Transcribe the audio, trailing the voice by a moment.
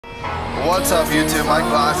What's up, YouTube? My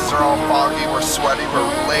glasses are all foggy. We're sweaty.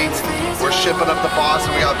 We're late. We're shipping up to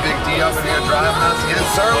Boston. We got Big D up in here driving us.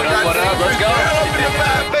 Yes, sir. What up? Let's go. Up in the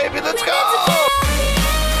back, baby. Let's go.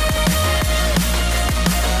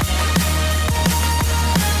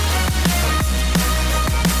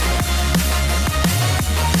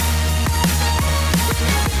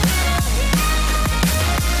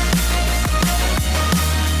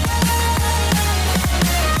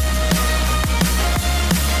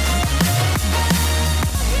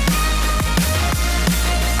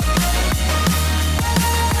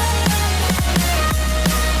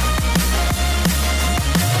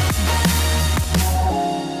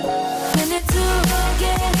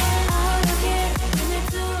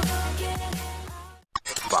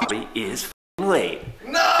 Bobby is late.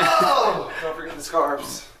 No! Don't forget the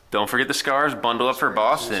scarves. Don't forget the scarves. Bundle up for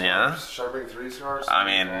Boston, yeah? Should I bring 3 scarves? I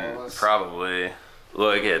mean, probably.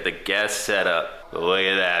 Look at the guest setup. Look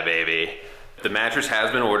at that, baby. The mattress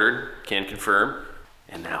has been ordered, can confirm.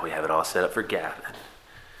 And now we have it all set up for Gavin.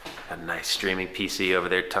 Got a nice streaming PC over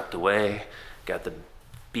there tucked away. Got the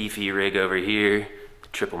beefy rig over here.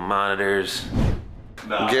 Triple monitors.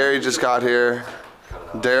 Gary just got here.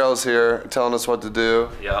 Daryl's here telling us what to do.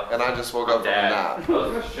 Yep. And I just woke up from a nap. I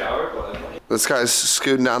was gonna shower, but... This guy's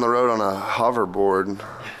scooting down the road on a hoverboard.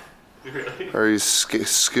 Really? Or he's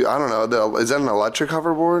I don't know. Is that an electric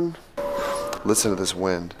hoverboard? Listen to this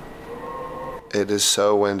wind. It is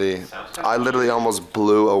so windy. I literally almost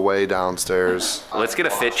blew away downstairs. Let's get a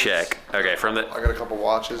fit check. Okay, from the... I got a couple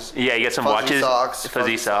watches. Yeah, you got some fuzzy watches. Socks,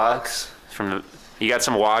 fuzzy socks. From the... You got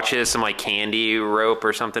some watches, some like candy rope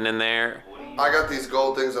or something in there. I got these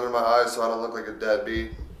gold things under my eyes so I don't look like a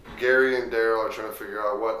deadbeat. Gary and Daryl are trying to figure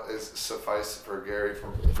out what is suffice for Gary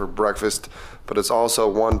for breakfast, but it's also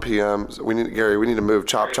 1 p.m. So we need Gary. We need to move.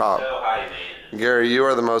 Chop chop. So high Gary, you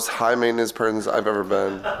are the most high maintenance person I've ever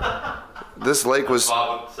been. This lake was.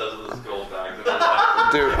 Bob says this gold bag.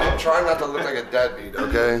 Dude, I'm trying not to look like a deadbeat.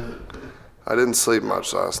 Okay. I didn't sleep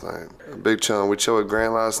much last night. Big chillin'. We chilled with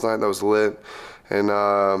Grant last night. That was lit. And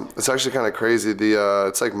it's actually kind of crazy.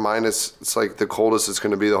 It's like minus. It's like the coldest it's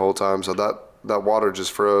going to be the whole time. So that water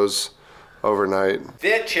just froze overnight.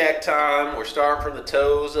 Fit check time. We're starting from the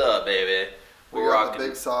toes up, baby. We got the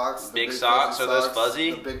big socks. Big socks. Are those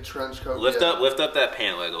fuzzy? The big trench coat. Lift up that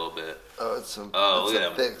pant leg a little bit. Oh, it's some. Oh, it's look a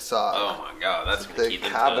at them. thick sock. Oh my God, that's gonna thick keep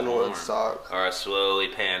them cabin toes wood warm. sock. All right, slowly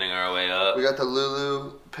panning our way up. We got the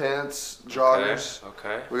Lulu pants, joggers.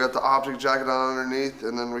 Okay. We got the optic jacket on underneath,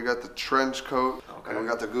 and then we got the trench coat, and we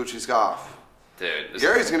got the Gucci scarf. Dude,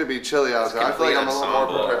 Gary's gonna be chilly out there. I feel like I'm a little more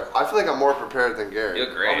prepared. I feel like I'm more prepared than Gary. You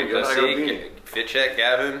look great. Let's see. Fit check,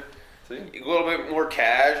 Gavin. See? A little bit more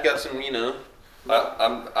cash. Got some, you know.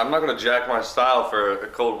 I'm not gonna jack my style for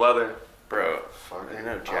cold weather. Bro, you're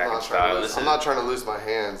no jacket style. I'm not trying to lose my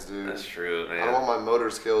hands, dude. That's true, man. I don't want my motor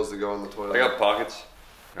skills to go in the toilet. I got pockets.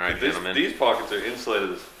 All right, gentlemen. These pockets are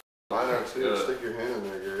insulated. Mine are too. Yeah. Stick your hand in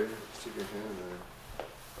there, Gary. Stick your hand in there.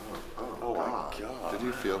 Oh my God. Did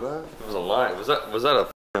you feel that? It was a line. Was that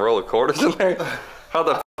a roll of quarters in there? How'd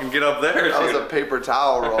the get up there? That was a paper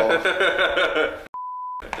towel roll.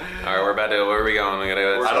 All right, where are we going? We gotta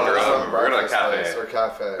go to we're gonna a cafe. Or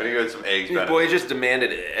cafe. We're gonna go get some eggs. Dude, boy just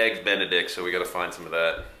demanded eggs Benedict, so we gotta find some of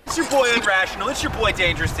that. It's your boy Irrational. It's your boy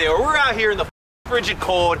Dangerous Taylor. We're out here in the frigid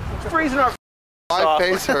cold, freezing our My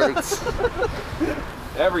face hurts.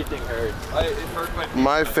 Everything hurts. It hurts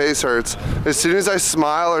my face hurts. As soon as I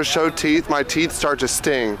smile or show teeth, my teeth start to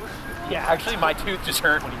sting. Yeah, actually my tooth just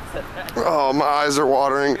hurt when you said that. Oh, my eyes are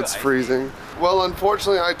watering. It's freezing. Well,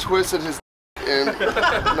 unfortunately, I twisted his and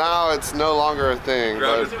now it's no longer a thing.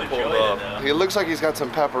 But he looks like he's got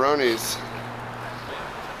some pepperonis.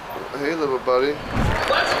 Hey, little buddy.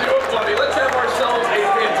 Let's do it, buddy. Let's have ourselves a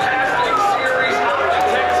fantastic series of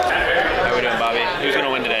picks. How we doing, Bobby? Who's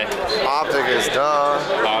gonna win today? Optic is duh.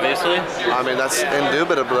 Obviously. I mean, that's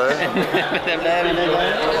indubitably.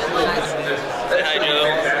 Hi,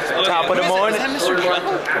 Joe. Top of the morning.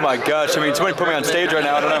 Oh my gosh, I mean, somebody put me on stage right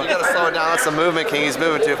now, I don't know. You gotta slow it down. That's the movement, King. He's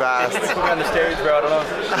moving too fast. Put me on the stage, bro, I don't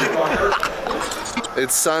know.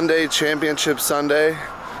 It's Sunday, Championship Sunday.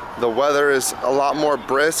 The weather is a lot more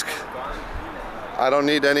brisk. I don't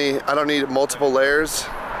need multiple layers.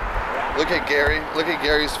 Look at Gary. Look at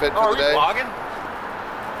Gary's fit for today. Are we vlogging?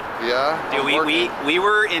 Yeah. Dude, we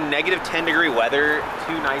were in negative 10-degree weather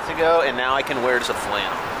 2 nights ago, and now I can wear just a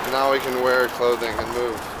flannel. Now we can wear clothing and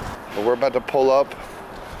move. But we're about to pull up.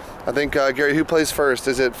 I think, Gary, who plays first?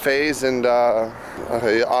 Is it FaZe and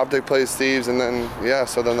okay, Optic plays Thieves, and then, yeah,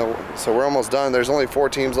 so we're almost done. There's only 4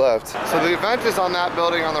 teams left. So the event is on that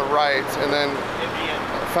building on the right, and then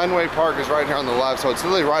Fenway Park is right here on the left, so it's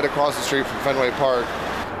literally right across the street from Fenway Park.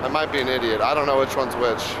 I might be an idiot. I don't know which one's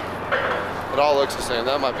which. It all looks the same.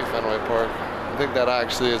 That might be Fenway Park. I think that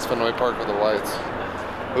actually is Fenway Park with the lights.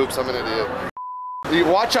 Oops, I'm an idiot. You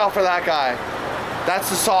watch out for that guy. That's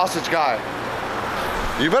the sausage guy.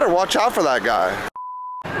 You better watch out for that guy.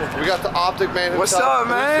 We got the Optic Man himself. What's up,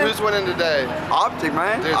 man? Who's winning today? Optic,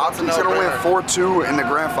 man. Dude, Optic's gonna win 4-2 in the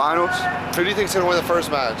grand finals. Who do you think's gonna win the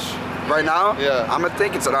first match? Right now? Yeah. I'm gonna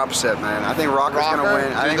think it's an upset, man. I think Rocker's gonna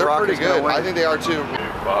win. I think they're Rocker's pretty good. gonna win. I think they are too.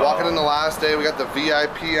 Walking in the last day, we got the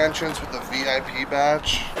VIP entrance with the VIP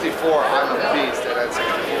badge. 54, I'm a beast at 64.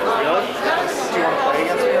 Really? Do you want to play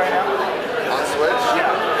against me right now? On Switch?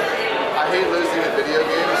 Yeah. I hate losing in video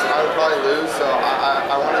games. I would probably lose, so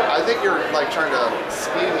I think you're like trying to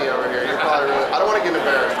scheme me over here. You're probably really, I don't want to get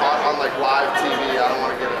embarrassed on like live TV. I don't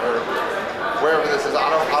want to get embarrassed. Wherever this is, I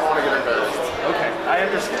don't want to get embarrassed. Okay, I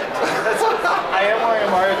understand. I am wearing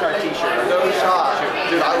a Mario Kart t-shirt. No shot.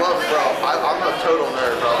 Dude, I love, bro. I'm a total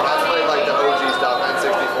nerd, bro. But I played like the OG stuff,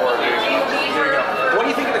 N64, dude. Here we go. What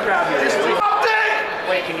do you think of the crowd here?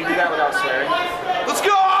 Wait, can you do that without swearing? Let's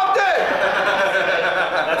go, Optic!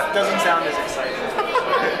 That doesn't sound as exciting.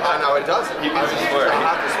 I know, it doesn't. You can just swear. I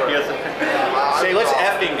have to swear. Say, let's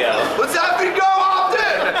effing go. Let's effing go,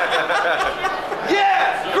 Optic!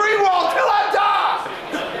 Yeah! Green wall till I die!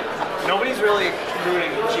 Nobody's really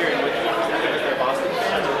rooting and cheering with you because they're Boston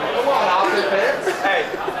fans. Come on, Optic fans. Hey,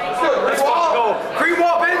 Let's go, Green wall! go. Green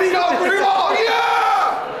wall, baby! Let's go, Green wall!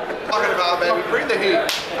 Yeah! Talking about, baby. Bring the heat.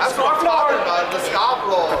 That's what I'm talking about. The scarf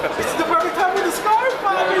roll. This is the perfect time for the scarf,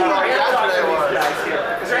 baby! Yesterday was.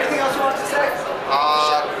 Is there anything else you want to say?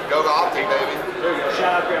 Go Optic, baby. There we go.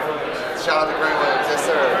 Shout out Grant Williams. Shout out to Grant Williams. Yes,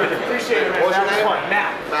 sir. Appreciate it, man. What's your That was name? fun.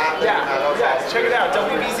 Matt. Matt. Yeah, That was yeah. awesome. Check it out.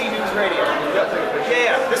 WBZ News Radio.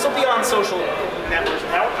 Yeah. This will be on social networks.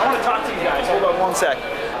 I want to talk to you guys. Hold on one sec.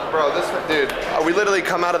 Bro, this dude, we literally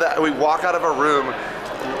come out of that, we walk out of a room,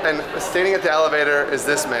 and standing at the elevator is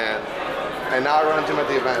this man. And now I run into him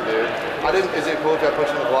at the event, dude. Is it cool if I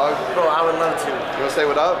put you in the vlog? Bro, I would love to. You wanna say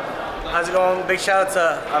what up? How's it going? Big shout out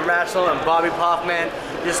to Rational and BOBBYPOFF, man.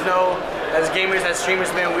 Just know, as gamers, as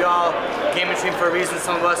streamers, man, we all game and stream for a reason.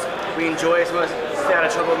 Some of us, we enjoy it. Some of us stay out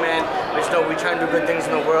of trouble, man. But just know, we try to do good things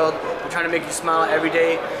in the world. We're trying to make you smile every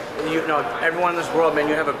day. You know, everyone in this world, man,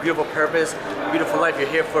 you have a beautiful purpose, a beautiful life. You're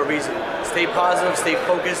here for a reason. Stay positive, stay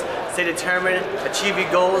focused, stay determined, achieve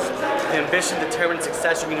your goals. The ambition, determined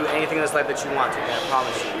success, you can do anything in this life that you want to, man, I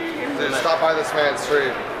promise you. Dude, stop by this man's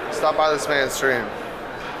stream. Stop by this man's stream.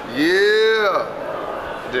 Yeah!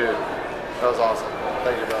 Dude, that was awesome.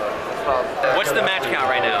 Thank you, brother. What's the match count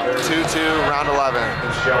right now? 2-2, round 11.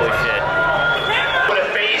 Holy shit. But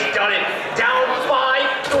if Bay's done it